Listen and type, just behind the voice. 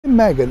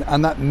Meghan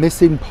and that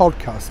missing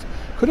podcast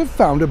could have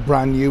found a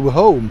brand new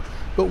home.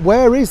 But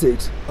where is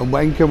it and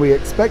when can we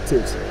expect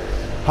it?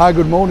 Hi,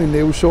 good morning,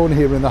 Neil Sean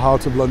here in the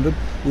heart of London.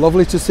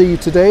 Lovely to see you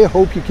today. I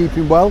hope you're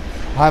keeping well.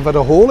 I've had a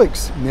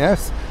Horlicks,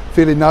 yes.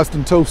 Feeling nice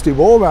and toasty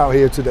warm out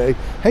here today.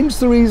 Hence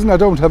the reason I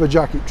don't have a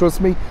jacket. Trust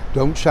me,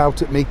 don't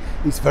shout at me.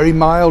 It's very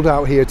mild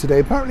out here today.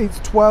 Apparently it's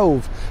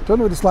 12. Don't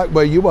know what it's like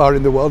where you are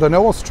in the world. I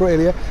know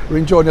Australia are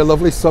enjoying a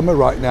lovely summer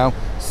right now.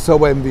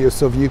 So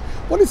envious of you.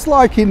 What it's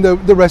like in the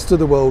rest of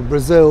the world,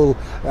 Brazil,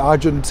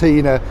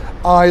 Argentina,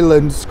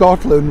 Ireland,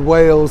 Scotland,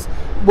 Wales,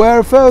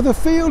 where further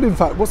afield, in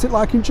fact. What's it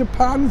like in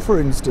Japan, for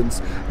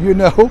instance? You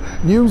know,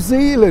 New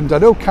Zealand, I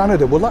know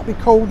Canada. Will that be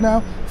cold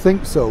now?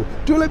 Think so.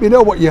 Do let me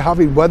know what you're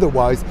having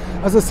weather-wise.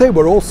 As I say,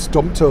 we're all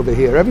stumped over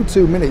here. Every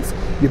 2 minutes,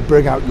 you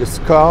bring out your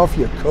scarf,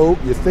 your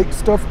coat, your thick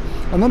stuff,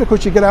 and then of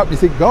course you get out and you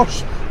think,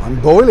 gosh, I'm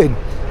boiling.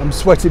 I'm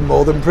sweating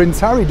more than Prince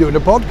Harry doing a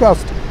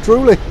podcast,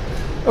 truly.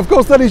 Of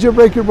course, that is your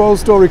breaking roll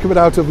story coming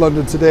out of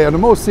London today. On a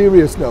more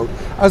serious note,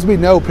 as we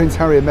know, Prince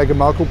Harry and Meghan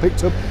Markle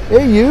picked up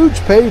a huge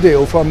pay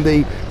deal from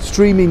the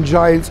streaming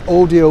giants,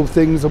 audio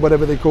things or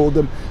whatever they called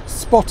them,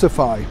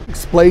 Spotify.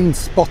 Explained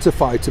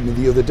Spotify to me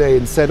the other day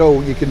and said,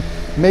 oh, you can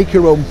make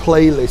your own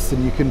playlists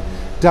and you can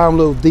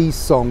download these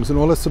songs and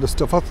all that sort of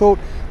stuff. I thought,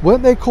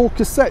 weren't they called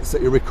cassettes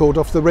that you record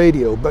off the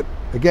radio? But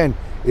again,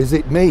 is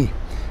it me?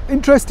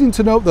 Interesting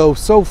to note though,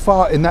 so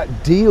far in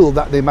that deal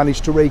that they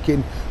managed to rake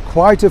in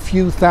quite a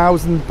few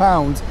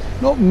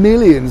 £1,000s, not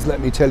millions,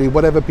 let me tell you,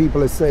 whatever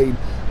people are saying,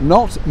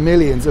 not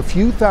millions, a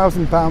few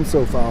 £1,000s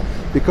so far,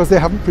 because they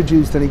haven't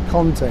produced any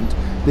content.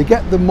 They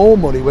get the more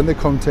money when the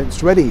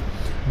content's ready.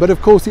 But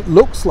of course it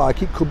looks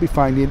like it could be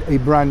finding a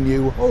brand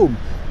new home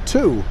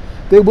too.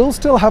 They will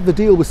still have the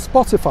deal with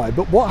Spotify,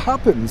 but what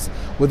happens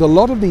with a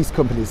lot of these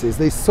companies is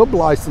they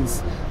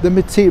sub-license the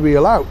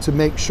material out to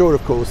make sure,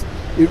 of course,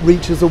 it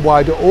reaches a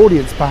wider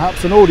audience,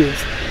 perhaps an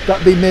audience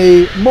that they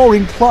may more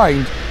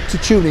inclined to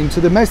tuning to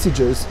the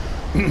messages,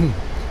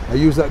 I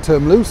use that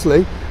term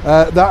loosely,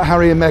 that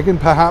Harry and Meghan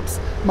perhaps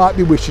might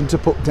be wishing to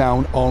put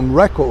down on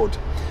record.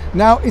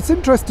 Now, it's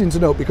interesting to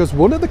note because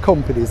one of the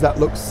companies that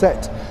looks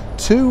set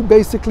to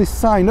basically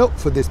sign up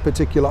for this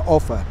particular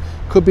offer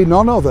could be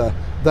none other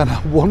than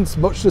a once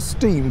much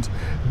esteemed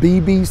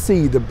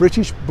BBC, the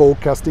British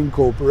Broadcasting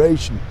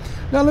Corporation.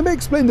 Now let me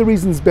explain the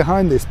reasons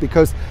behind this,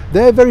 because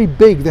they're very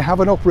big. They have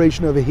an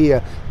operation over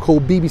here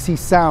called BBC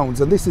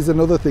Sounds, and this is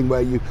another thing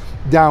where you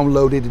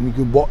download it and you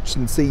can watch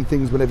and see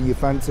things whenever you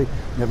fancy.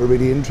 Never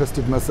really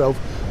interested myself.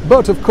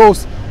 But of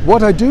course,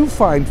 what I do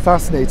find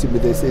fascinating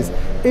with this is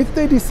if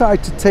they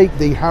decide to take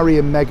the Harry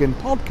and Meghan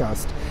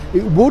podcast,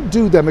 it would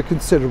do them a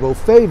considerable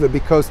favour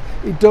because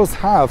it does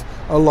have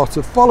a lot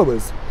of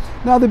followers.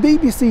 Now, the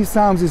BBC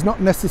Sounds is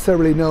not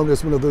necessarily known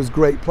as one of those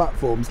great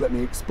platforms, let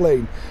me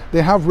explain.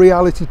 They have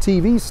reality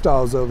TV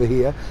stars over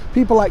here,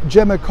 people like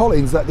Gemma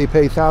Collins that they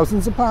pay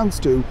thousands of pounds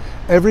to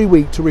every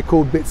week to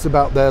record bits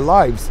about their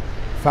lives.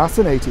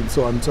 Fascinating,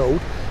 so I'm told.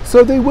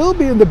 So they will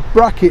be in the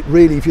bracket,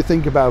 really, if you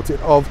think about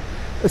it, of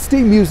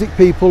esteemed music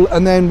people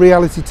and then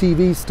reality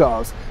TV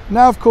stars.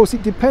 Now, of course,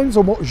 it depends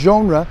on what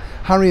genre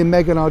Harry and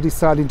Meghan are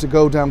deciding to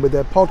go down with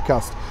their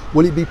podcast.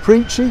 Will it be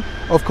preachy?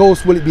 Of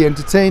course, will it be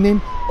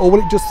entertaining? Or will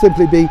it just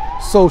simply be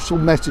social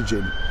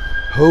messaging?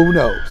 Who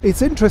knows?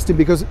 It's interesting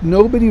because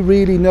nobody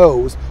really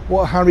knows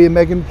what Harry and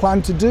Meghan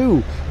plan to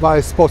do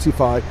via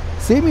Spotify,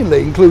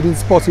 seemingly including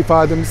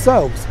Spotify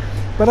themselves.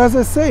 But as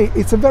I say,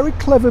 it's a very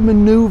clever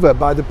maneuver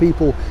by the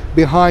people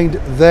behind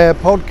their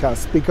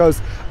podcast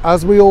because,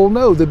 as we all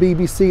know, the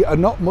BBC are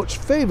not much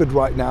favoured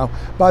right now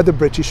by the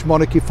British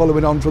monarchy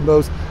following on from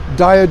those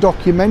dire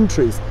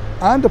documentaries.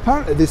 And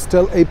apparently there's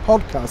still a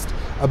podcast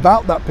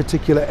about that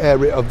particular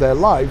area of their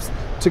lives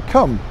to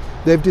come.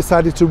 They've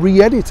decided to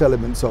re-edit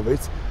elements of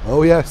it.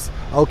 Oh yes,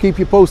 I'll keep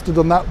you posted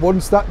on that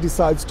once that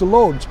decides to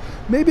launch.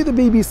 Maybe the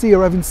BBC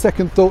are having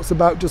second thoughts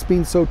about just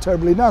being so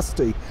terribly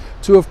nasty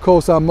to, of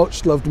course, our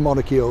much loved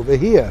monarchy over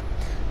here.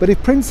 But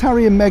if Prince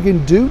Harry and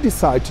Meghan do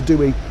decide to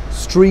do a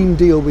stream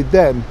deal with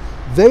them,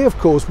 they of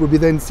course will be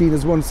then seen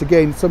as once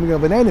again something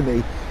of an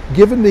enemy,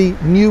 given the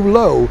new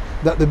low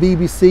that the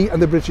BBC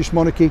and the British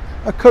monarchy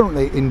are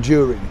currently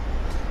enduring.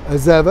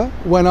 As ever,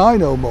 when I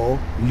know more,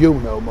 you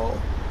know more.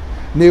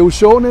 Neil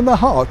Sean in the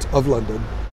heart of London.